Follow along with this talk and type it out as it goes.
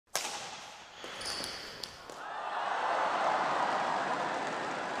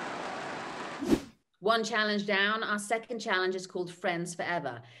One challenge down. Our second challenge is called Friends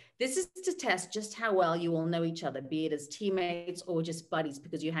Forever. This is to test just how well you all know each other, be it as teammates or just buddies,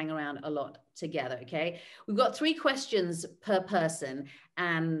 because you hang around a lot together, okay? We've got 3 questions per person,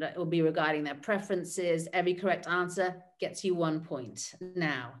 and it will be regarding their preferences. Every correct answer gets you 1 point.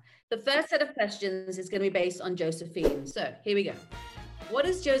 Now, the first set of questions is going to be based on Josephine. So here we go. What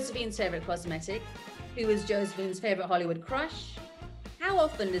is Josephine's favorite cosmetic? Who is Josephine's favorite Hollywood crush? How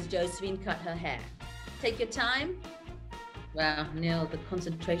often does Josephine cut her hair? Take your time. Wow, Neil, the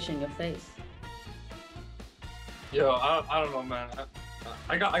concentration in your face. Yo, I don't know, man.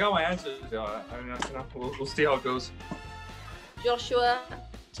 I got my answers. Yo, we'll see how it goes. Joshua,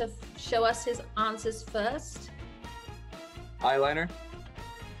 to show us his answers first. Eyeliner.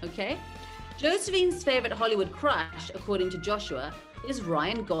 Okay. Josephine's favorite Hollywood crush, according to Joshua, is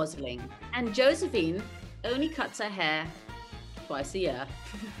Ryan Gosling. And Josephine only cuts her hair twice a year.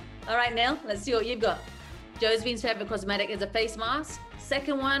 All right, Neil, let's see what you've got. Josephine's favorite cosmetic is a face mask.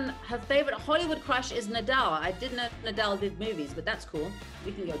 Second one, her favorite Hollywood crush is Nadal. I didn't know Nadal did movies, but that's cool.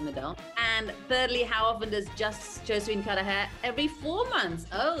 We can go with Nadal. And thirdly, how often does Josephine cut her hair? Every 4 months.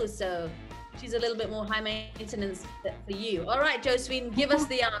 Oh, so she's a little bit more high maintenance for you. All right, Josephine, give us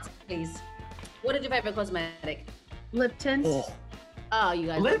the answer, please. What is your favorite cosmetic? Lip tint. Oh, you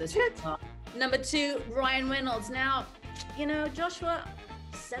guys Lip got this. tint? Number 2, Ryan Reynolds. Now, you know, Joshua,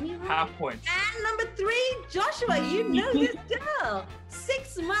 semi-right. Half points. And number 3, Joshua, you know this girl.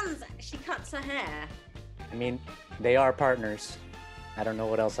 6 months she cuts her hair. I mean, they are partners. I don't know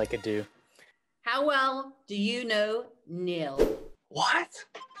what else I could do. How well do you know Neil? What?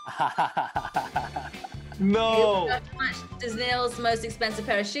 No. How much does Neil's most expensive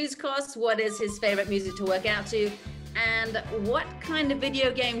pair of shoes cost? What is his favorite music to work out to? And what kind of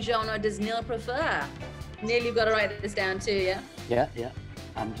video game genre does Neil prefer? Neil, you've got to write this down too, yeah? Yeah.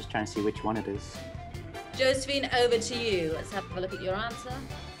 I'm just trying to see which one it is. Josephine, over to you. Let's have a look at your answer.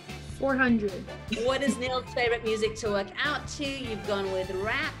 400. What is Neil's favorite music to work out to? You've gone with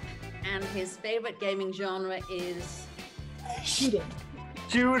rap, and his favorite gaming genre is Shooting.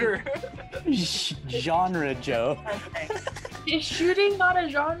 Shooter. Genre, Joe. Is shooting not a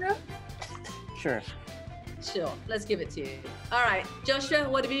genre? Sure. Sure, let's give it to you. All right, Joshua,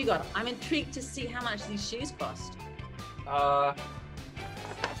 what have you got? I'm intrigued to see how much these shoes cost.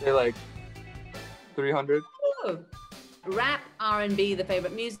 Say like 300. Ooh. Rap, R&B, the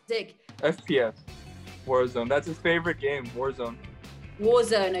favorite music. FPS. Warzone. That's his favorite game. Warzone.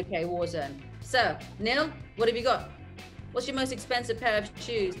 Warzone, okay, Warzone. So, Neil, what have you got? What's your most expensive pair of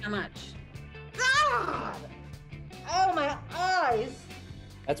shoes? How much? God! Oh, my eyes!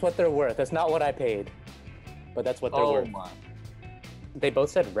 That's what they're worth. That's not what I paid, but that's what they're worth. My. They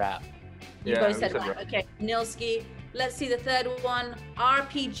both said rap. You Yeah, both said rap. Okay, Nilski. Let's see the third one.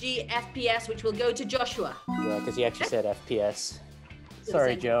 RPG, FPS, which will go to Joshua. Yeah, because he actually said FPS.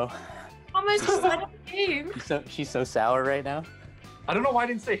 Sorry, Joe. How much is that game? She's so sour right now. I don't know why I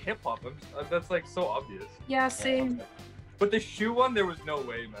didn't say hip hop. That's like so obvious. Yeah, same. But the shoe one, there was no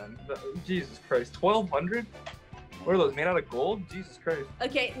way, man. Jesus Christ, 1,200? What are those, made out of gold? Jesus Christ.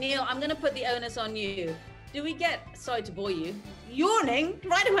 Okay, Neil, I'm going to put the onus on you. Do we get, sorry to bore you, yawning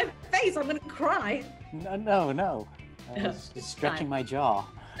right in my face? I'm going to cry. No. I was just stretching my jaw.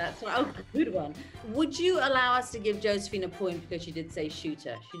 That's right. Oh, good one. Would you allow us to give Josephine a point because she did say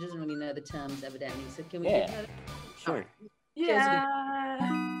shooter? She doesn't really know the terms, evidently. So can we give her? Sure. Yeah.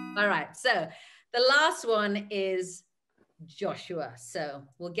 All right. So the last one is Joshua. So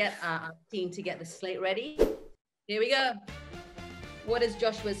we'll get our team to get the slate ready. Here we go. What is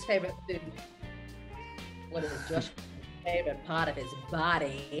Joshua's favorite food? What is Joshua's favorite part of his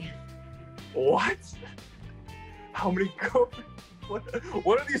body? What? How many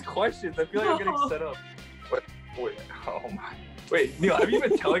What are these questions? I feel like I'm getting set up. Wait, oh my. Wait, Neil, have you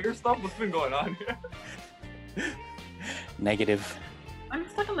been telling her stuff? What's been going on here? Negative. I'm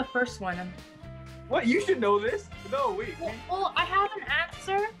stuck on the first one. What? You should know this? No, wait. Well, I have an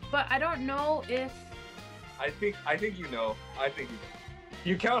answer, but I don't know if... I think you know. I think you know.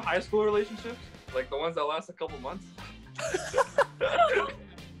 You count high school relationships? Like the ones that last a couple months?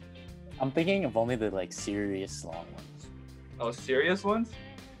 I'm thinking of only the like serious long ones. Oh, serious ones?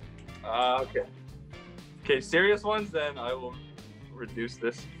 Okay. Okay, serious ones, then I will reduce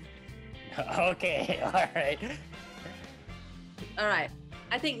this. Okay, all right. All right.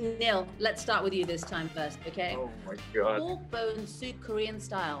 I think, Neil, let's start with you this time first, okay? Oh my god. Pork bone soup Korean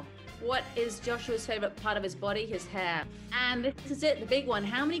style. What is Joshua's favorite part of his body? His hair. And this is it, the big one.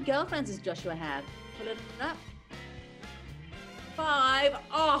 How many girlfriends does Joshua have? Pull it up. 5.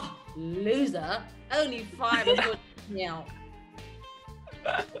 Oh, loser. Only 5 is good. Neil.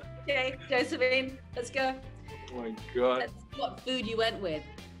 Okay, Josephine, let's go. Oh my God. Let's see what food you went with.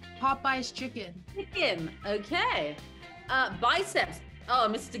 Popeye's chicken. Chicken. Okay. Biceps. Oh,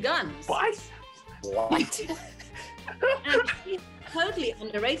 Mr. Guns. Biceps. What? And he totally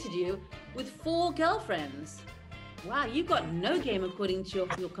underrated you with 4 girlfriends. Wow, you got no game according to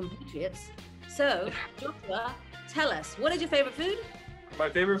your compatriots. So, Joshua, tell us, what is your favorite food? My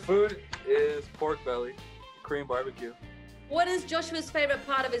favorite food is pork belly, Korean barbecue. What is Joshua's favorite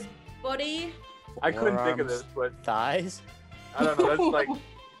part of his body? I couldn't think of Forearms, this, but thighs? I don't know. That's like,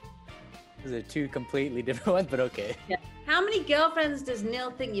 Those are 2 completely different ones, but okay. Yeah. How many girlfriends does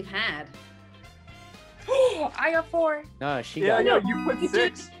Neil think you've had? I got 4. No, she yeah, got no, you put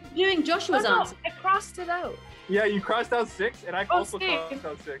 6. Doing Joshua's Oh, no, answer. I crossed it out. Yeah, you crossed out 6, and I also same. crossed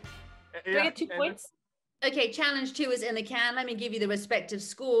out 6. Do I get 2 points? Okay, challenge 2 is in the can. Let me give you the respective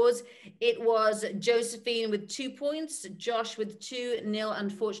scores. It was Josephine with 2 points, Josh with 2, Neil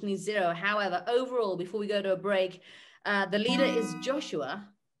unfortunately 0. However, overall, before we go to a break, the leader is Joshua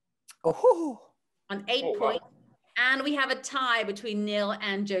Oh, on 8 Oh, wow. points. And we have a tie between Neil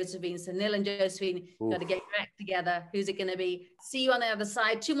and Josephine. So Neil and Josephine got to get your act together. Who's it going to be? See you on the other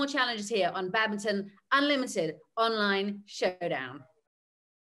side. 2 more challenges here on Badminton Unlimited Online Showdown.